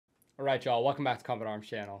All right, y'all, welcome back to Combat Arms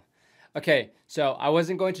channel. Okay, so I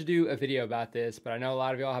wasn't going to do a video about this, but I know a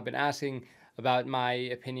lot of y'all have been asking about my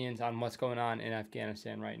opinions on what's going on in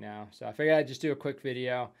Afghanistan right now. So I figured I'd just do a quick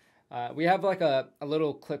video. We have like a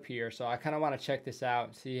little clip here, so I kind of want to check this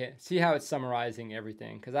out, see how it's summarizing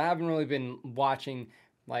everything, because I haven't really been watching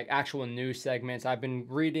like actual news segments. I've been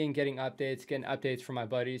reading, getting updates from my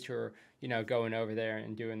buddies who are, going over there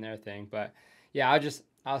and doing their thing. But yeah,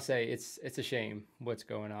 I'll say it's a shame what's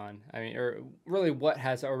going on. I mean, or really what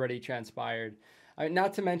has already transpired. I mean,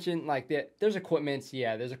 not to mention, like, there's equipment.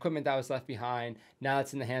 Yeah, there's equipment that was left behind. Now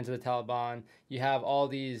it's in the hands of the Taliban. You have all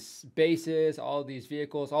these bases, all these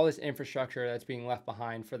vehicles, all this infrastructure that's being left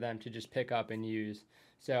behind for them to just pick up and use.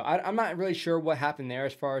 So I'm not really sure what happened there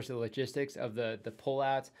as far as the logistics of the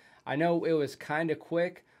pullouts. I know it was kind of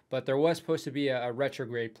quick, but there was supposed to be a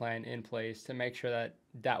retrograde plan in place to make sure that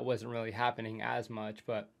that wasn't really happening as much.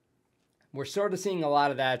 But we're sort of seeing a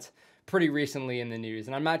lot of that pretty recently in the news.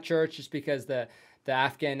 And I'm not sure it's just because the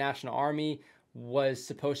Afghan National Army was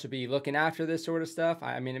supposed to be looking after this sort of stuff.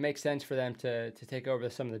 I mean, it makes sense for them to take over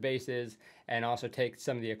some of the bases and also take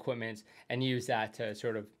some of the equipment and use that to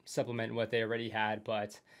sort of supplement what they already had.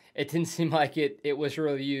 But it didn't seem like it was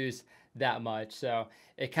really used that much. So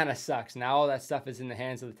it kind of sucks. Now all that stuff is in the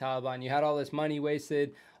hands of the Taliban. You had all this money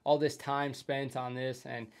wasted, all this time spent on this.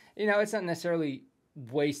 And, it's not necessarily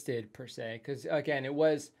wasted per se, because again, it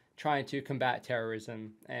was trying to combat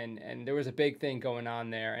terrorism, and there was a big thing going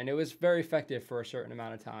on there, and it was very effective for a certain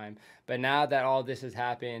amount of time. But now that all this has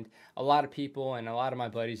happened, a lot of people, and a lot of my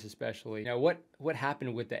buddies especially, what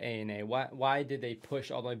happened with the ANA? Why did they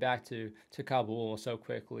push all the way back to Kabul so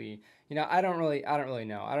quickly? I don't really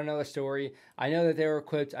know. I don't know the story. I know that they were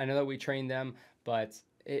equipped. I know that we trained them, but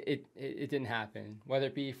it didn't happen, whether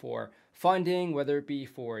it be for funding, whether it be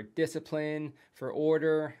for discipline, for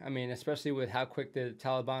order. I mean, especially with how quick the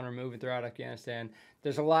Taliban are moving throughout Afghanistan.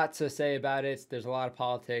 There's a lot to say about it. There's a lot of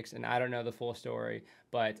politics, and I don't know the full story,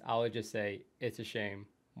 but I would just say it's a shame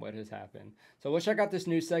what has happened. So let's check out this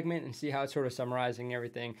news segment and see how it's sort of summarizing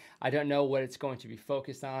everything. I don't know what it's going to be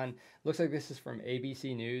focused on. Looks like this is from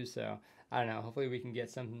ABC News, so I don't know. Hopefully we can get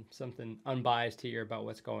something unbiased here about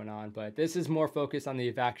what's going on. But this is more focused on the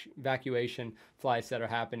evacuation flights that are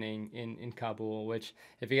happening in Kabul, which,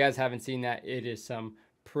 if you guys haven't seen that, it is some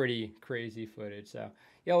pretty crazy footage. So,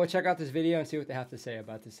 we'll check out this video and see what they have to say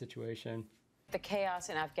about this situation. The chaos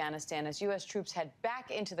in Afghanistan as U.S. troops head back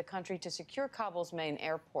into the country to secure Kabul's main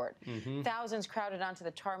airport. Thousands crowded onto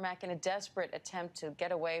the tarmac in a desperate attempt to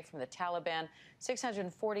get away from the Taliban.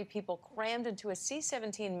 640 people crammed into a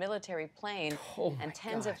C-17 military plane, and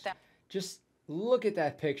tens of thousands. Just look at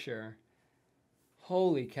that picture.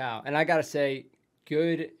 Holy cow. And I gotta say,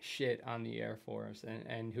 good shit on the Air Force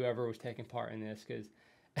and whoever was taking part in this, because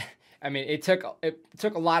I mean, it took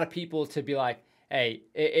a lot of people to be like, hey,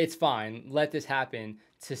 it's fine, let this happen,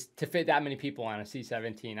 to fit that many people on a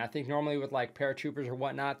C-17. I think normally with like paratroopers or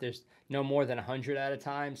whatnot, there's no more than 100 at a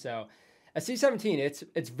time. So a C-17,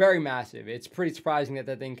 it's very massive. It's pretty surprising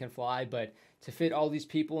that thing can fly, but to fit all these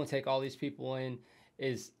people and take all these people in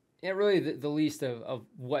is really the least of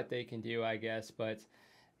what they can do, I guess. But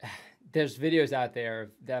there's videos out there of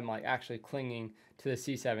them like actually clinging to the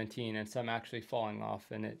C-17 and some actually falling off,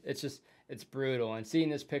 and it's brutal. And seeing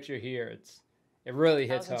this picture here, it really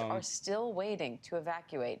hits home. Thousands are still waiting to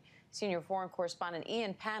evacuate. Senior foreign correspondent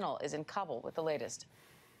Ian Pannell is in Kabul with the latest.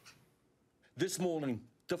 This morning,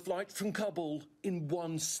 the flight from Kabul in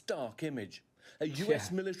one stark image. A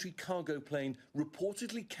U.S. military cargo plane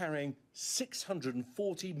reportedly carrying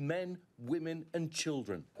 640 men, women and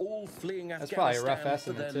children, all fleeing Afghanistan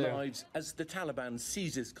for their lives as the Taliban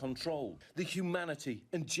seizes control. The humanity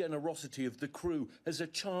and generosity of the crew as a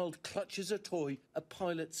child clutches a toy a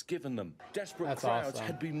pilot's given them. Desperate crowds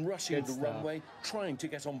had been rushing the runway, trying to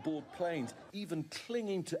get on board planes, even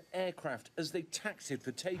clinging to aircraft as they taxied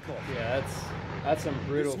for takeoff. Yeah, that's some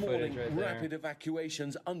brutal footage right there. Rapid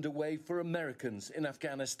evacuations underway for Americans in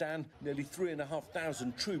Afghanistan. Nearly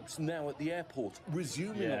 3,500 troops now at the airport,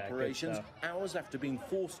 resuming operations hours after being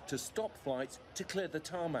forced to stop flights to clear the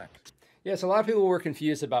tarmac. Yeah, so a lot of people were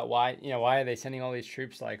confused about why are they sending all these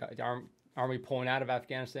troops? Like, aren't we pulling out of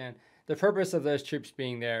Afghanistan? The purpose of those troops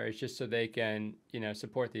being there is just so they can,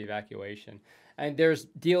 support the evacuation. And there's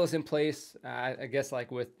deals in place, I guess,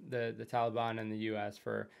 like with the Taliban and the U.S.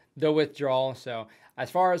 for the withdrawal. So as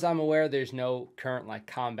far as I'm aware, there's no current like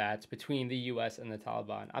combats between the U.S. and the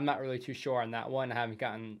Taliban. I'm not really too sure on that one. I haven't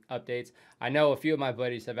gotten updates. I know a few of my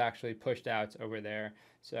buddies have actually pushed out over there.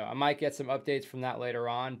 So I might get some updates from that later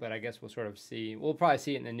on, but I guess we'll sort of see. We'll probably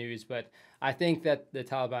see it in the news. But I think that the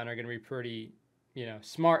Taliban are going to be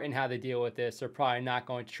smart in how they deal with this. They're probably not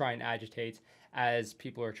going to try and agitate as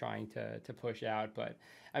people are trying to push out. But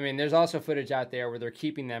I mean, there's also footage out there where they're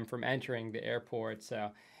keeping them from entering the airport.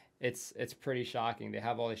 So it's pretty shocking. They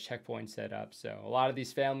have all these checkpoints set up. So a lot of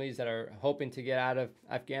these families that are hoping to get out of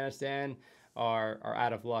Afghanistan are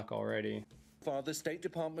out of luck already. The State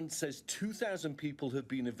Department says 2,000 people have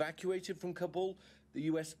been evacuated from Kabul, the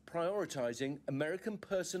U.S. prioritizing American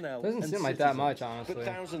personnel. Doesn't seem like that much, honestly. But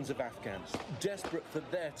thousands of Afghans desperate for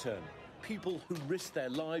their turn. People who risk their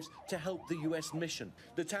lives to help the U.S. mission.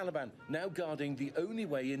 The Taliban now guarding the only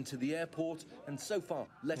way into the airport and so far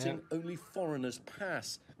letting only foreigners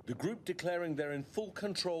pass. The group declaring they're in full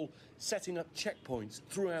control, setting up checkpoints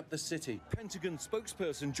throughout the city. Pentagon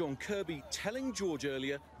spokesperson John Kirby telling George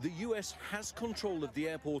earlier the U.S. has control of the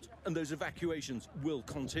airport and those evacuations will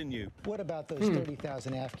continue. What about those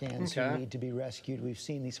 30,000 Afghans who need to be rescued? We've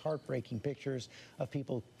seen these heartbreaking pictures of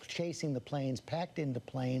people chasing the planes, packed into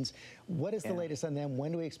planes. What is the latest on them?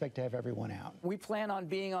 When do we expect to have everyone out? We plan on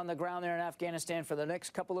being on the ground there in Afghanistan for the next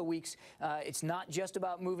couple of weeks. It's not just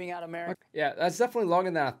about moving out America. Yeah, that's definitely longer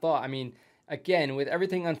than I thought. I mean, again, with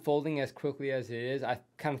everything unfolding as quickly as it is, I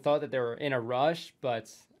kind of thought that they were in a rush. But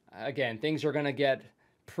again, things are going to get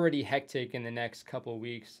pretty hectic in the next couple of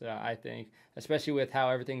weeks, I think, especially with how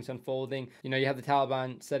everything's unfolding. You have the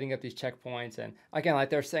Taliban setting up these checkpoints. And again, like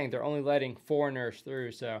they're saying, they're only letting foreigners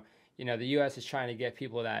through. So, the U.S. is trying to get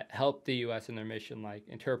people that help the U.S. in their mission, like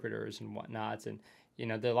interpreters and whatnots. And,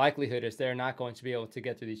 the likelihood is they're not going to be able to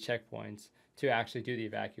get through these checkpoints to actually do the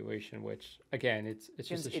evacuation, which, again, it's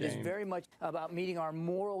just a shame. It is very much about meeting our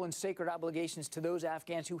moral and sacred obligations to those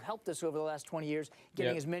Afghans who helped us over the last 20 years,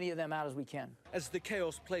 getting as many of them out as we can. As the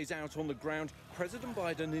chaos plays out on the ground, President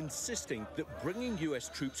Biden insisting that bringing U.S.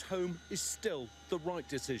 troops home is still the right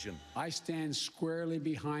decision. I stand squarely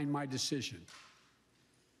behind my decision.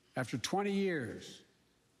 After 20 years,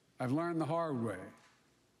 I've learned the hard way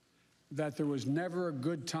that there was never a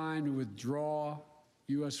good time to withdraw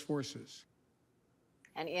U.S. forces.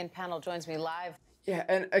 And Ian Pannell joins me live. Yeah,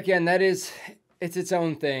 and again, it's its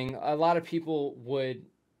own thing. A lot of people would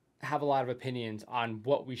have a lot of opinions on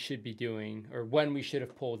what we should be doing or when we should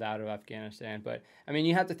have pulled out of Afghanistan. But, I mean,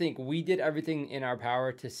 you have to think we did everything in our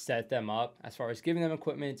power to set them up as far as giving them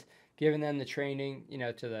equipment, giving them the training,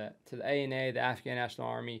 to the ANA, the Afghan National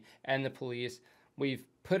Army, and the police. We've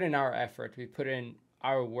put in our effort. We've put in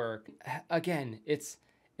our work. Again, it's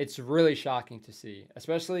really shocking to see,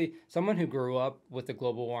 especially someone who grew up with the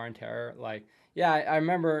global war on terror. Like, yeah, I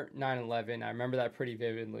remember 9/11. I remember that pretty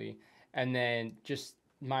vividly. And then just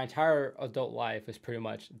my entire adult life was pretty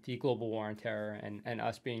much the global war on terror and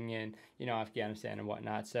us being in, Afghanistan and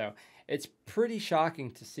whatnot. So it's pretty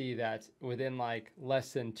shocking to see that within like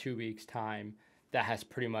less than 2 weeks time, that has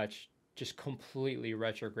pretty much just completely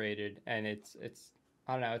retrograded. And it's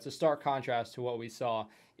I don't know, it's a stark contrast to what we saw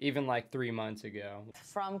even like 3 months ago.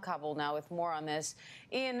 From Kabul now with more on this.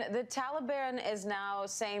 Ian, the Taliban is now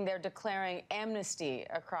saying they're declaring amnesty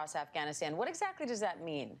across Afghanistan. What exactly does that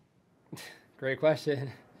mean? Great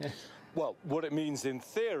question. Well, what it means in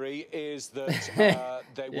theory is that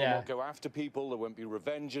they will not go after people. There won't be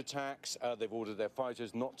revenge attacks. They've ordered their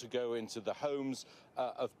fighters not to go into the homes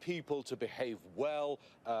of people, to behave well.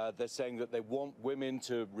 They're saying that they want women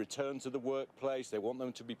to return to the workplace. They want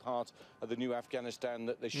them to be part of the new Afghanistan,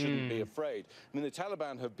 that they shouldn't be afraid. I mean, the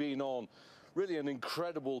Taliban have been on really an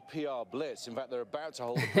incredible PR blitz. In fact, they're about to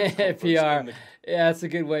hold a press conference. PR. Yeah, that's a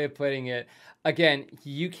good way of putting it. Again,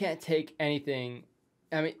 you can't take anything.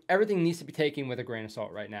 I mean, everything needs to be taken with a grain of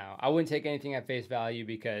salt right now. I wouldn't take anything at face value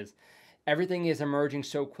because everything is emerging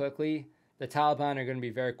so quickly. The Taliban are going to be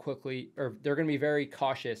they're going to be very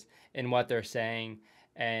cautious in what they're saying.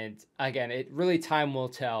 And again, time will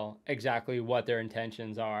tell exactly what their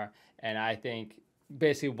intentions are. And I think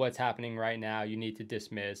basically what's happening right now, you need to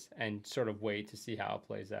dismiss and sort of wait to see how it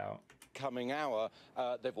plays out. Coming hour,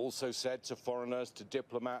 they've also said to foreigners, to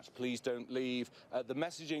diplomats, please don't leave. The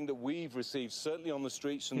messaging that we've received, certainly on the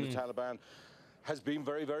streets from the Taliban, has been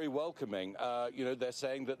very, very welcoming. They're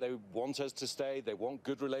saying that they want us to stay. They want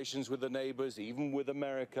good relations with the neighbors, even with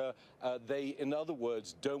America. They, in other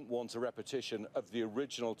words, don't want a repetition of the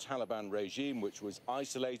original Taliban regime, which was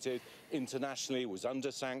isolated internationally, was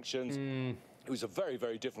under sanctions. It was a very,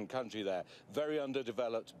 very different country there, very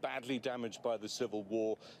underdeveloped, badly damaged by the civil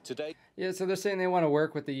war. Today, yeah, so they're saying they want to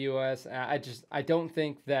work with the U.S. I don't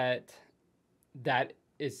think that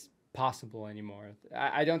is possible anymore.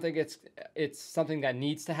 I don't think it's something that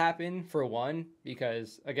needs to happen, for one,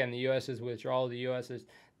 because again, the U.S.'s withdrawal, the U.S. is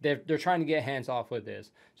they're trying to get hands off with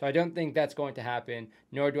this. So I don't think that's going to happen,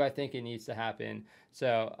 nor do I think it needs to happen.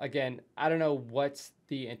 So again, I don't know what's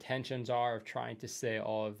the intentions are of trying to say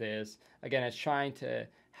all of this. Again, it's trying to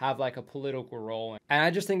have like a political role. And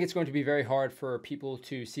I just think it's going to be very hard for people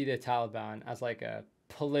to see the Taliban as like a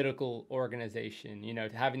political organization, you know,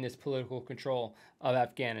 having this political control of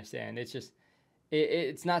Afghanistan. It's just,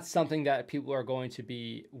 it's not something that people are going to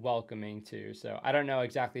be welcoming to. So I don't know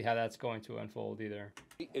exactly how that's going to unfold either.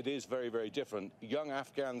 It is very, very different. Young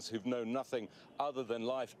Afghans who've known nothing other than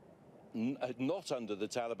life not under the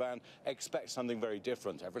Taliban expect something very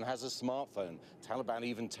different. Everyone has a smartphone. Taliban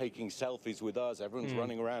even taking selfies with us. Everyone's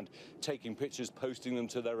running around taking pictures, posting them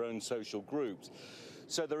to their own social groups.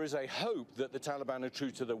 So there is a hope that the Taliban are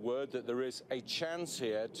true to their word, that there is a chance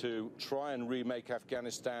here to try and remake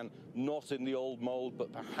Afghanistan, not in the old mold,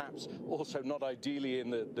 but perhaps also not ideally in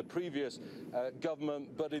the previous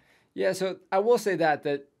government, but in... Yeah, so I will say that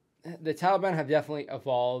the Taliban have definitely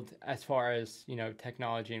evolved as far as, you know,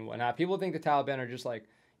 technology and whatnot. People think the Taliban are just like,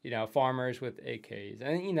 you know, farmers with AKs.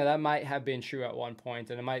 And, you know, that might have been true at one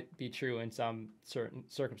point, and it might be true in some certain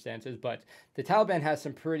circumstances. But the Taliban has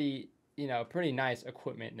some pretty nice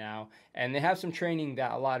equipment now. And they have some training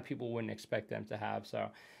that a lot of people wouldn't expect them to have. So,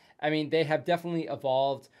 I mean, they have definitely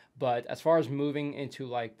evolved. But as far as moving into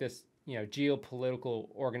like this, you know,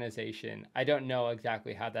 geopolitical organization, I don't know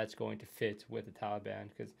exactly how that's going to fit with the Taliban,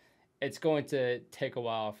 because it's going to take a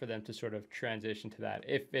while for them to sort of transition to that,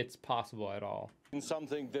 if it's possible at all.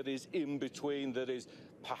 Something that is in between, that is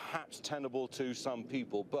perhaps tenable to some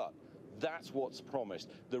people, but that's what's promised.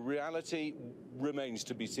 The reality remains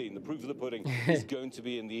to be seen. The proof of the pudding is going to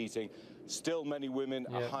be in the eating. Still, many women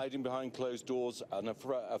are hiding behind closed doors and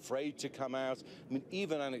afraid to come out. I mean,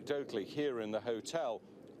 even anecdotally, here in the hotel,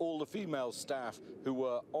 all the female staff who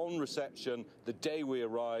were on reception the day we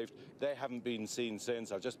arrived, they haven't been seen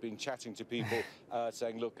since. I've just been chatting to people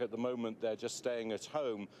saying, look, at the moment they're just staying at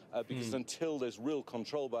home because until there's real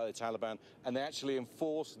control by the Taliban and they actually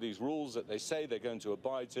enforce these rules that they say they're going to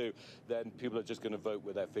abide to, then people are just going to vote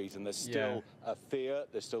with their feet. And there's still a fear,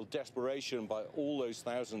 there's still desperation by all those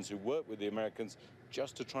thousands who work with the Americans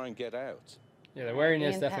just to try and get out. Yeah, the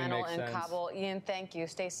wariness definitely makes sense. in Kabul. Ian, thank you.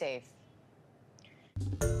 Stay safe.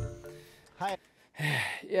 Hi.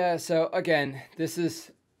 Yeah, so again, it's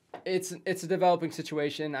a developing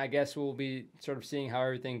situation. I guess we'll be sort of seeing how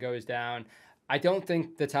everything goes down. I don't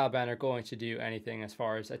think the Taliban are going to do anything as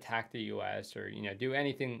far as attack the U.S. or, you know, do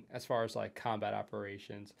anything as far as like combat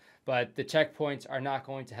operations. But the checkpoints are not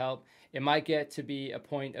going to help. It might get to be a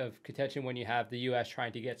point of contention when you have the U.S.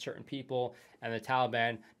 trying to get certain people and the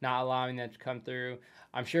Taliban not allowing them to come through.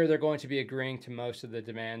 I'm sure they're going to be agreeing to most of the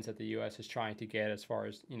demands that the U.S. is trying to get as far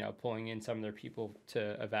as, you know, pulling in some of their people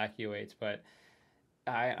to evacuate. But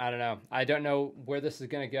I don't know. I don't know where this is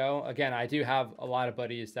going to go. Again, I do have a lot of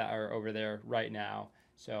buddies that are over there right now.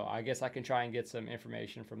 So I guess I can try and get some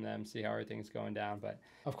information from them, see how everything's going down. But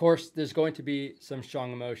of course, there's going to be some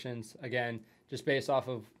strong emotions, again, just based off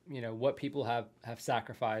of, you know, what people have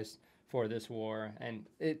sacrificed for this war. And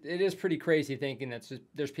it is pretty crazy thinking that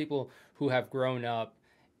there's people who have grown up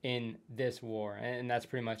in this war, and that's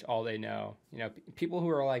pretty much all they know. You know, people who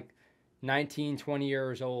are like 19, 20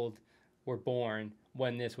 years old were born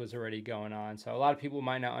when this was already going on. So a lot of people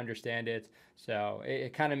might not understand it. So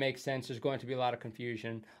it kind of makes sense. There's going to be a lot of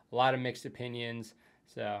confusion, a lot of mixed opinions.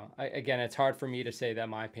 So again, it's hard for me to say that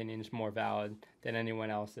my opinion is more valid than anyone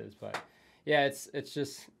else's. But yeah,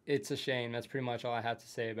 it's a shame. That's pretty much all I have to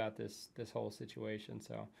say about this whole situation.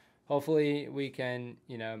 So hopefully we can,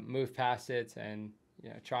 you know, move past it and, you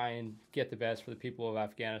know, try and get the best for the people of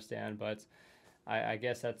Afghanistan. But I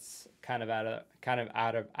guess that's kind of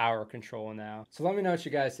out of our control now. So let me know what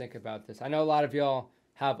you guys think about this. I know a lot of y'all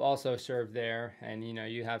have also served there, and, you know,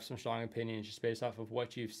 you have some strong opinions just based off of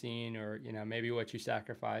what you've seen or, you know, maybe what you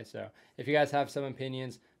sacrificed. So if you guys have some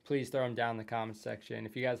opinions, please throw them down in the comments section.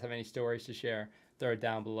 If you guys have any stories to share, throw it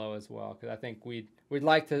down below as well, because I think we'd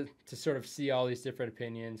like to sort of see all these different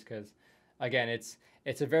opinions, because again, it's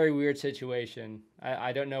a very weird situation.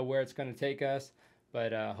 I don't know where it's going to take us,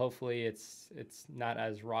 but hopefully it's not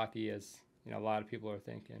as rocky as, you know, a lot of people are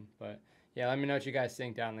thinking. But yeah, let me know what you guys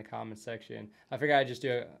think down in the comments section. I figured I'd just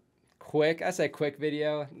do a quick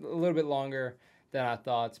video, a little bit longer than I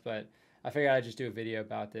thought, but I figured I'd just do a video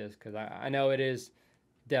about this because I know it is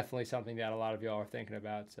definitely something that a lot of y'all are thinking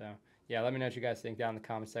about. So yeah, let me know what you guys think down in the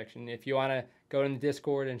comment section. If you want to go in the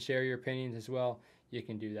Discord and share your opinions as well, you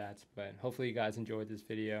can do that. But hopefully you guys enjoyed this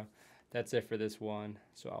video. That's it for this one.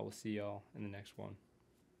 So I will see y'all in the next one.